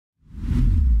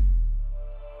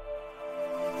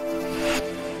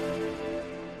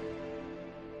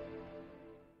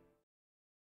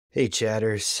Hey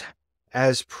chatters,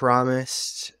 as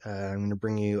promised, I'm going to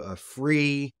bring you a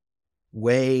free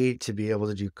way to be able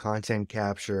to do content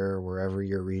capture wherever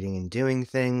you're reading and doing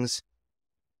things.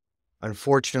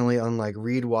 Unfortunately, unlike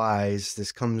Readwise,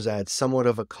 this comes at somewhat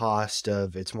of a cost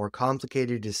of it's more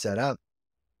complicated to set up.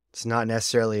 It's not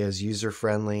necessarily as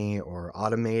user-friendly or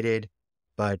automated,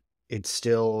 but it's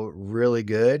still really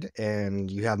good and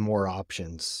you have more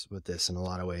options with this in a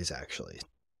lot of ways actually.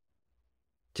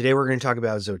 Today we're going to talk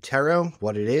about Zotero,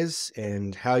 what it is,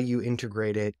 and how you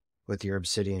integrate it with your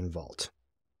Obsidian Vault.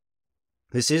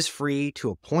 This is free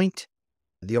to a point.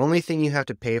 The only thing you have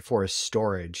to pay for is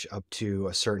storage up to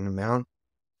a certain amount.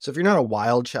 So if you're not a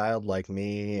wild child like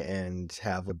me and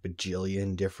have a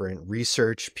bajillion different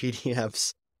research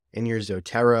PDFs in your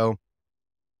Zotero,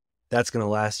 that's going to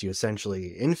last you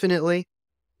essentially infinitely.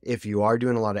 If you are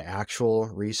doing a lot of actual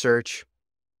research,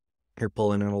 you're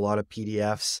pulling in a lot of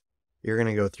PDFs, you're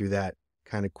going to go through that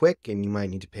kind of quick and you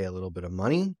might need to pay a little bit of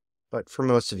money, but for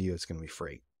most of you, it's going to be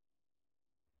free.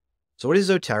 So what is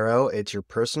Zotero? It's your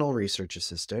personal research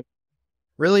assistant.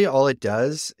 Really, all it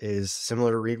does is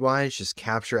similar to Readwise, just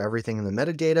capture everything in the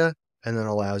metadata and then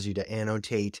allows you to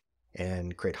annotate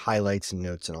and create highlights and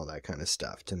notes and all that kind of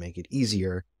stuff to make it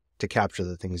easier to capture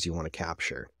the things you want to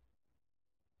capture.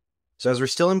 So as we're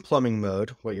still in plumbing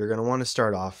mode, what you're going to want to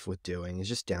start off with doing is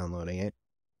just downloading it.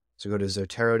 So go to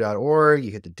Zotero.org,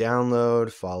 you hit the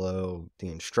download, follow the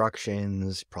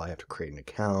instructions, you probably have to create an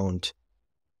account.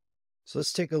 So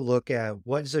let's take a look at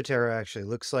what Zotero actually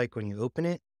looks like when you open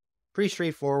it. Pretty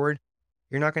straightforward.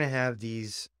 You're not going to have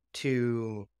these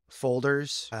two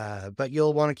folders, but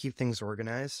you'll want to keep things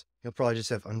organized. You'll probably just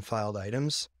have unfiled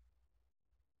items.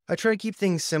 I try to keep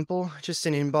things simple, just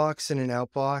an inbox and an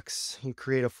outbox. You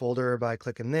create a folder by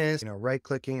clicking this,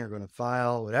 right-clicking or going to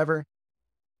file, whatever.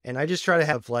 And I just try to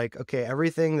have okay,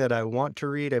 everything that I want to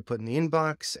read, I put in the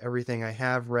inbox. Everything I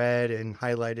have read and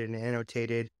highlighted and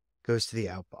annotated goes to the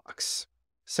outbox.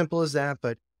 Simple as that,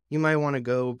 but you might want to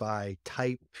go by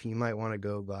type. You might want to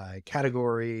go by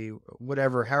category,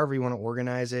 whatever, however you want to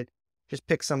organize it. Just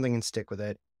pick something and stick with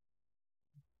it.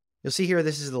 You'll see here,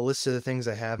 this is the list of the things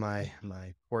I have my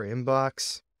core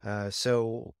inbox.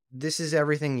 So this is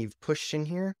everything you've pushed in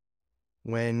here.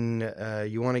 When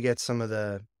you want to get some of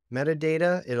the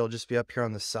metadata, it'll just be up here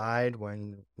on the side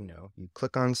when you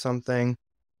click on something.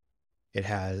 It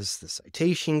has the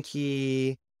citation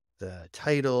key, the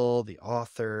title, the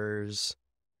authors.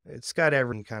 It's got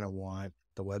everything you kind of want,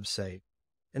 the website.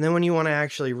 And then when you want to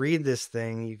actually read this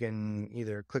thing, you can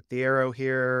either click the arrow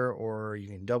here or you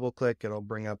can double click. It'll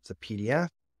bring up the PDF.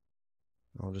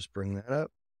 I'll just bring that up.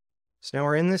 So now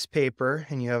we're in this paper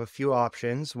and you have a few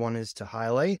options. One is to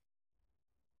highlight.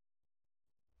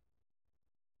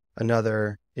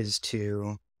 Another is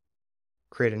to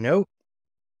create a note,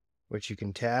 which you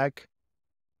can tag.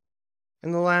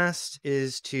 And the last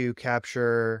is to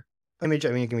capture image. I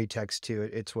mean, it can be text too.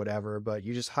 It's whatever, but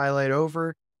you just highlight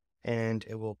over and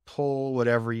it will pull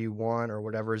whatever you want or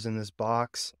whatever is in this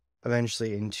box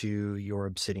eventually into your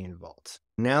Obsidian Vault.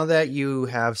 Now that you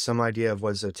have some idea of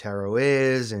what Zotero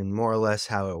is and more or less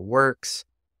how it works,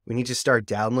 we need to start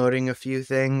downloading a few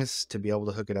things to be able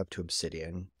to hook it up to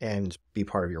Obsidian and be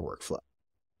part of your workflow.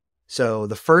 So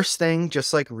the first thing,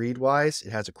 just like Readwise,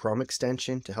 it has a Chrome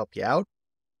extension to help you out.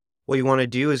 What you want to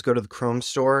do is go to the Chrome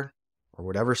store or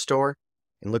whatever store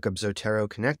and look up Zotero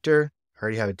connector. I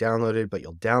already have it downloaded, but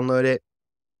you'll download it.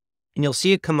 And you'll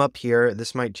see it come up here.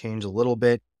 This might change a little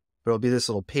bit, but it'll be this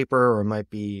little paper or it might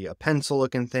be a pencil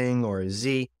looking thing or a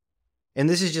Z. And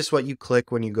this is just what you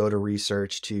click when you go to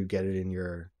research to get it in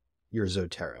your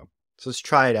Zotero. So let's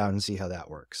try it out and see how that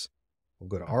works. We'll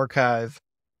go to archive.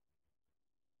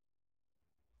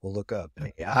 We'll look up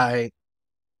AI.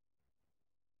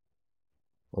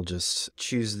 We'll just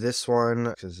choose this one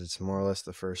because it's more or less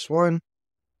the first one.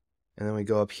 And then we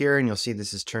go up here and you'll see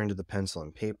this is turned to the pencil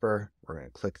and paper. We're going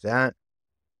to click that.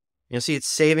 You'll see it's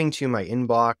saving to my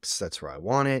inbox. That's where I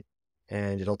want it.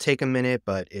 And it'll take a minute,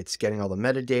 but it's getting all the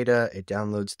metadata. It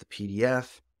downloads the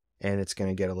PDF and it's going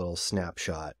to get a little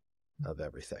snapshot of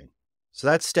everything. So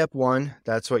that's step one.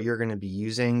 That's what you're going to be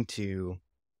using to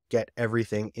get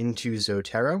everything into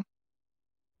Zotero.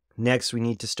 Next, we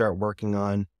need to start working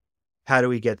on how do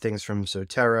we get things from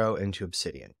Zotero into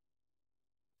Obsidian.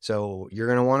 So you're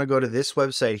going to want to go to this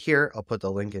website here. I'll put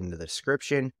the link in the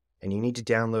description. And you need to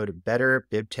download better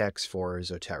Bibtex for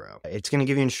Zotero. It's going to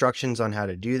give you instructions on how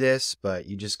to do this, but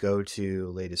you just go to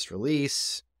latest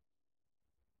release.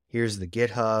 Here's the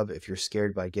GitHub. If you're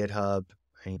scared by GitHub,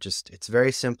 and it's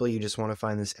very simple. You just want to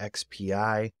find this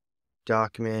XPI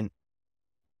document.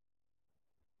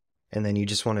 And then you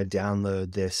just want to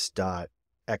download this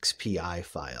 .xpi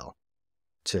file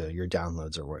to your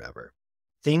downloads or whatever.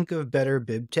 Think of Better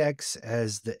Bibtex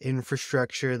as the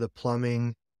infrastructure, the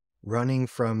plumbing running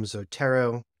from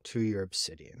Zotero to your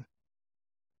Obsidian.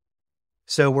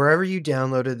 So wherever you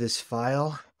downloaded this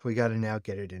file, we got to now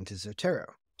get it into Zotero.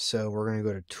 So we're going to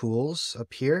go to Tools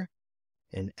up here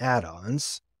and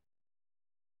Add-ons.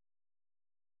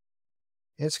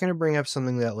 It's going to bring up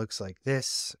something that looks like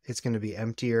this. It's going to be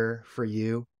emptier for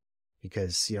you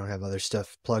because you don't have other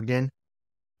stuff plugged in.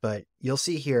 But you'll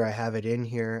see here, I have it in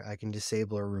here. I can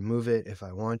disable or remove it if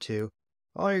I want to.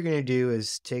 All you're going to do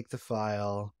is take the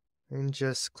file and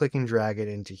just click and drag it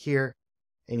into here,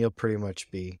 and you'll pretty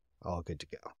much be all good to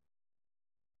go.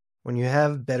 When you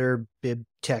have Better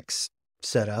Bibtex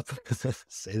set up,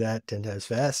 say that 10 times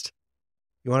fast,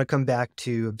 you want to come back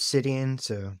to Obsidian,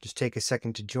 so just take a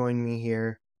second to join me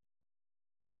here.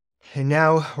 And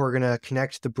now we're going to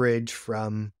connect the bridge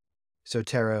from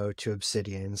Zotero to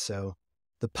Obsidian, so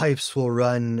the pipes will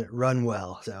run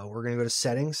well. So we're going to go to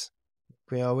Settings,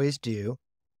 like we always do.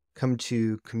 Come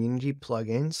to Community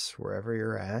Plugins, wherever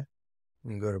you're at,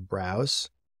 and go to Browse.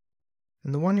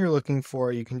 And the one you're looking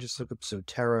for, you can just look up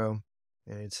Zotero,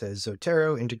 and it says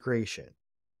Zotero Integration.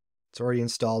 It's already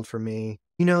installed for me.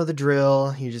 You know the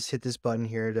drill. You just hit this button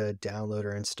here to download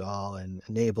or install and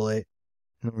enable it.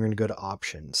 And we're going to go to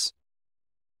Options.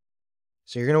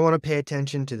 So you're going to want to pay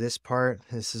attention to this part.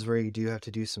 This is where you do have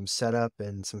to do some setup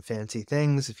and some fancy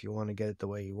things if you want to get it the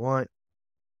way you want.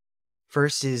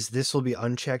 First is this will be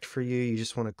unchecked for you. You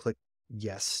just want to click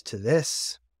yes to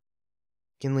this.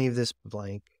 You can leave this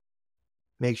blank.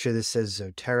 Make sure this says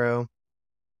Zotero.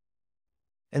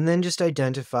 And then just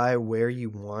identify where you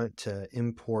want to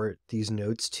import these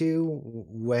notes to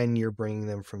when you're bringing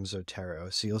them from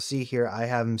Zotero. So you'll see here, I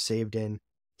have them saved in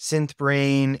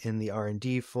SynthBrain in the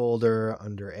R&D folder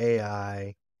under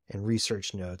AI and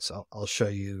research notes. I'll show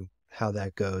you how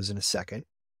that goes in a second.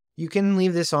 You can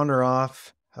leave this on or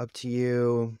off, up to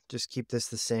you. Just keep this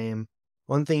the same.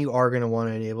 One thing you are going to want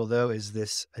to enable though is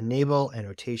this enable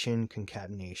annotation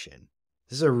concatenation.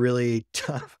 This is a really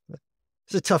tough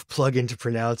plugin to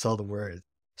pronounce all the words.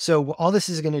 So all this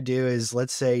is going to do is,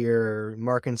 let's say you're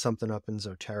marking something up in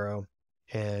Zotero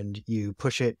and you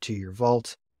push it to your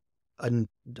vault.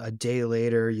 A day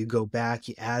later, you go back,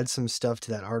 you add some stuff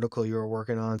to that article you were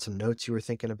working on, some notes you were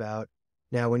thinking about.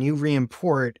 Now, when you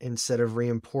re-import, instead of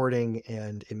re-importing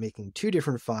and it making two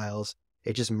different files,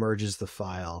 it just merges the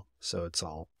file so it's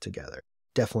all together.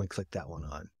 Definitely click that one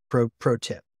on. Pro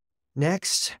tip.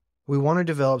 Next, we want to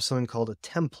develop something called a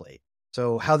template.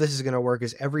 So how this is going to work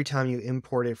is every time you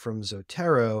import it from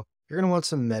Zotero, you're going to want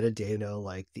some metadata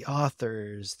like the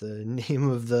authors, the name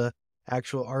of the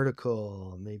actual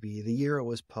article, maybe the year it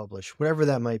was published, whatever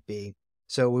that might be.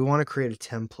 So we want to create a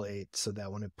template so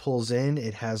that when it pulls in,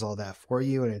 it has all that for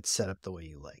you and it's set up the way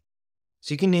you like.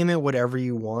 So you can name it whatever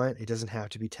you want. It doesn't have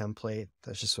to be template.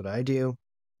 That's just what I do.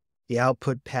 The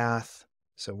output path.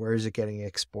 So where is it getting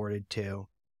exported to?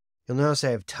 You'll notice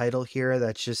I have title here.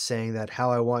 That's just saying that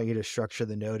how I want you to structure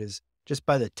the note is just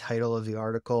by the title of the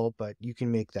article, but you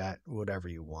can make that whatever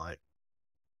you want.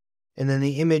 And then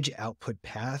the image output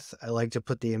path, I like to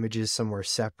put the images somewhere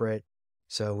separate.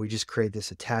 So we just create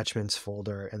this attachments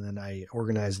folder and then I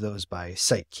organize those by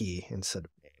site key instead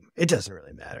of name. It doesn't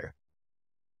really matter.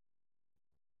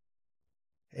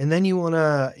 And then you want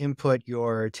to input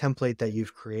your template that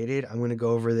you've created. I'm going to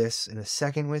go over this in a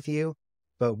second with you.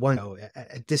 But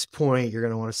at this point, you're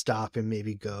going to want to stop and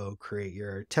maybe go create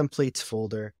your templates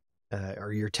folder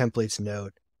or your templates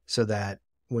note so that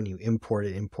when you import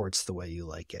it, imports the way you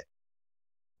like it.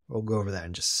 We'll go over that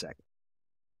in just a second.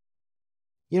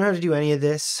 You don't have to do any of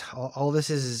this. All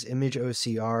this is image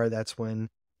OCR. That's when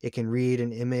it can read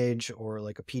an image or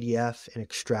like a PDF and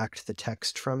extract the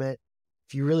text from it.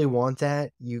 If you really want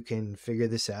that, you can figure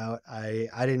this out. I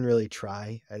didn't really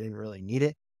try. I didn't really need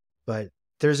it, but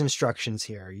there's instructions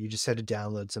here. You just had to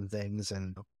download some things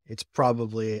and it's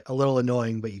probably a little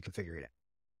annoying, but you can figure it out.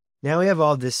 Now we have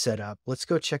all this set up. Let's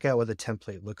go check out what the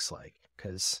template looks like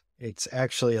because it's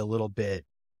actually a little bit,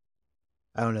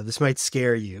 I don't know, this might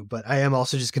scare you, but I am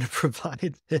also just going to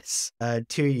provide this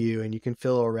to you and you can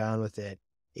fiddle around with it.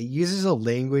 It uses a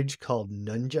language called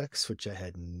Nunjux, which I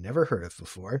had never heard of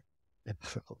before.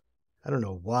 I don't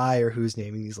know why or who's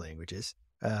naming these languages,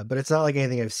 but it's not like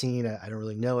anything I've seen. I don't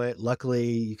really know it. Luckily,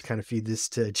 you can kind of feed this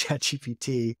to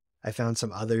ChatGPT. I found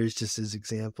some others just as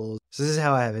examples. So this is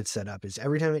how I have it set up is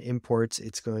every time it imports,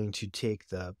 it's going to take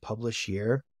the publish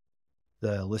year,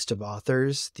 the list of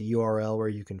authors, the URL where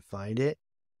you can find it,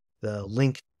 the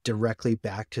link directly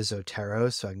back to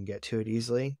Zotero so I can get to it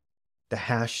easily, the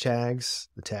hashtags,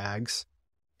 the tags,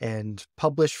 And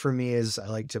publish for me is I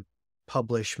like to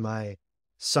publish my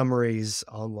summaries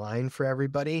online for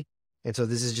everybody. And so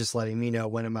this is just letting me know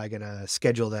when am I going to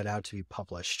schedule that out to be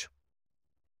published.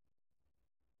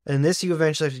 And this you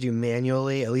eventually have to do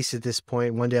manually, at least at this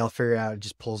point. One day I'll figure it out, it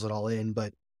just pulls it all in.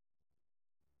 But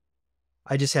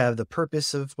I just have the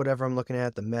purpose of whatever I'm looking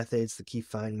at, the methods, the key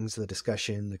findings, the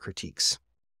discussion, the critiques.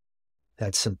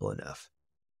 That's simple enough.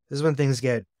 This is when things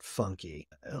get funky.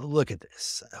 Look at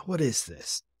this. What is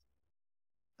this?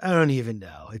 I don't even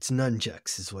know. It's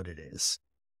nunchucks is what it is.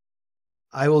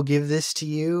 I will give this to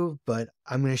you, but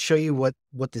I'm going to show you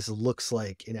what this looks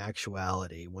like in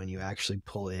actuality when you actually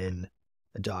pull in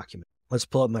a document. Let's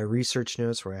pull up my research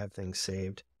notes where I have things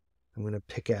saved. I'm going to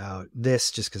pick out this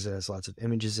just because it has lots of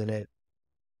images in it.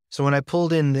 So when I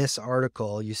pulled in this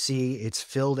article, you see it's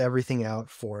filled everything out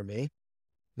for me.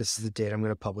 This is the date I'm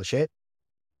going to publish it.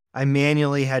 I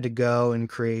manually had to go and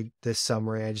create this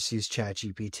summary. I just used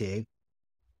ChatGPT.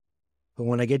 But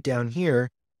when I get down here,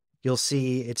 you'll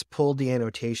see it's pulled the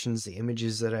annotations, the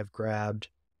images that I've grabbed,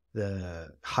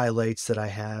 the highlights that I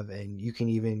have, and you can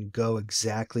even go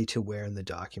exactly to where in the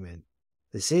document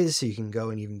this is, so you can go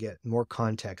and even get more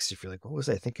context if you're like, what was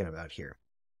I thinking about here?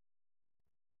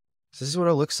 So this is what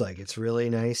it looks like. It's really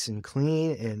nice and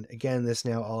clean. And again, this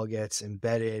now all gets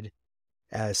embedded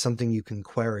as something you can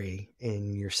query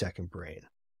in your second brain,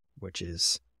 which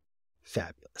is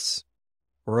fabulous.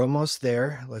 We're almost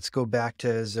there. Let's go back to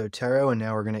Zotero, and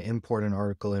now we're going to import an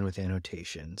article in with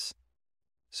annotations.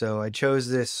 So I chose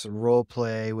this role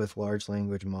play with large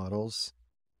language models.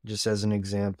 Just as an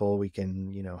example, we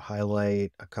can,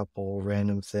 highlight a couple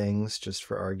random things just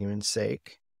for argument's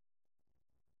sake.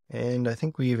 And I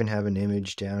think we even have an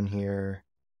image down here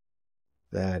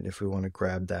that if we want to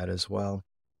grab that as well.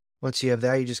 Once you have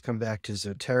that, you just come back to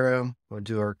Zotero. We'll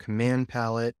do our command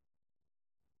palette.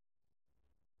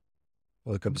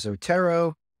 Look up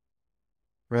Zotero.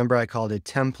 Remember, I called it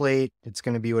template. It's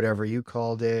going to be whatever you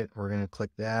called it. We're going to click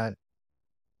that.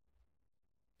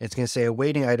 It's going to say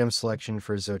awaiting item selection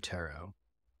for Zotero.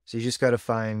 So you just got to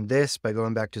find this by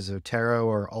going back to Zotero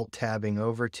or alt-tabbing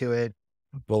over to it.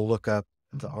 We'll look up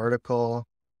the article.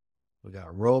 We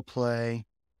got role play.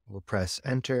 We'll press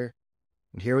enter.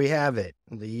 And here we have it.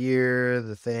 The year,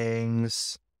 the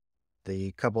things,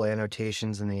 the couple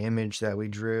annotations, and the image that we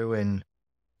drew. And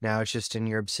now it's just in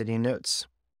your Obsidian notes.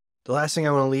 The last thing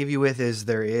I want to leave you with is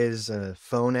there is a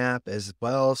phone app as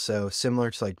well. So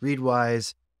similar to like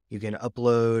Readwise, you can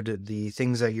upload the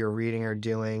things that you're reading or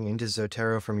doing into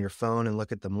Zotero from your phone and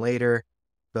look at them later.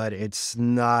 But it's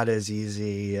not as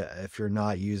easy if you're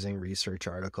not using research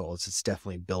articles. It's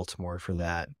definitely built more for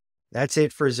that. That's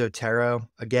it for Zotero.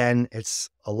 Again, it's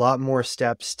a lot more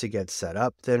steps to get set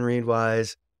up than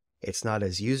Readwise. It's not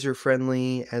as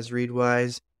user-friendly as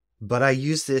Readwise, but I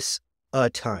use this a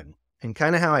ton. And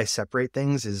kind of how I separate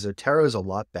things is Zotero is a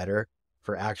lot better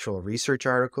for actual research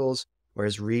articles,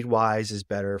 whereas Readwise is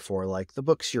better for like the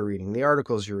books you're reading, the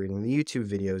articles you're reading, the YouTube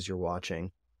videos you're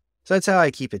watching. So that's how I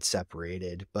keep it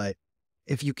separated. But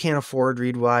if you can't afford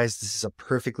Readwise, this is a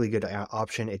perfectly good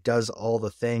option. It does all the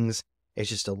things. It's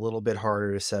just a little bit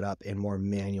harder to set up and more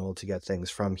manual to get things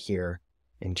from here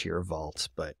into your vault,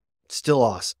 but it's still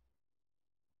awesome.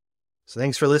 So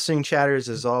thanks for listening, chatters.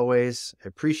 As always, I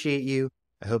appreciate you.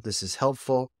 I hope this is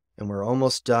helpful, and we're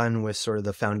almost done with sort of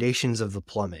the foundations of the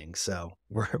plumbing. So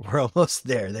we're almost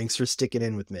there. Thanks for sticking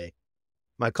in with me.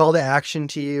 My call to action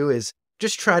to you is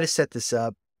just try to set this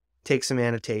up, take some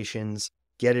annotations,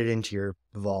 get it into your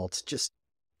vault. Just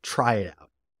try it out.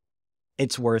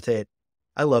 It's worth it.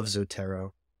 I love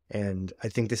Zotero, and I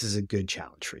think this is a good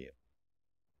challenge for you.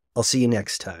 I'll see you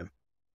next time.